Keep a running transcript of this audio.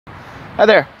Hi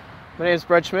there, my name is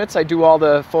Brett Schmitz. I do all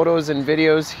the photos and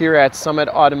videos here at Summit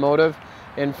Automotive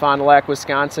in Fond du Lac,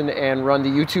 Wisconsin, and run the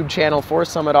YouTube channel for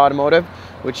Summit Automotive,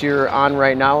 which you're on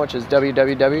right now, which is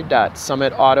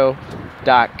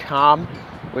www.summitauto.com,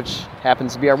 which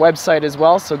happens to be our website as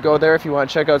well. So go there if you want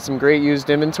to check out some great used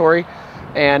inventory.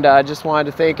 And I just wanted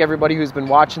to thank everybody who's been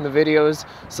watching the videos,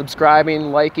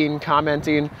 subscribing, liking,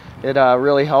 commenting. It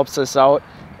really helps us out.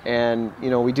 And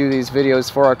you know, we do these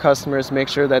videos for our customers, make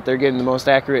sure that they're getting the most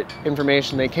accurate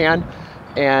information they can,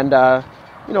 and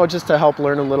you know, just to help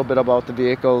learn a little bit about the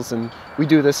vehicles. And we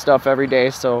do this stuff every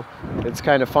day, so it's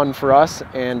kind of fun for us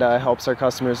and helps our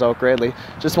customers out greatly.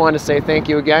 Just wanted to say thank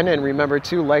you again, and remember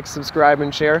to like, subscribe,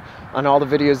 and share on all the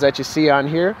videos that you see on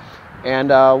here, and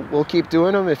we'll keep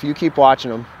doing them if you keep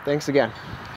watching them. Thanks again.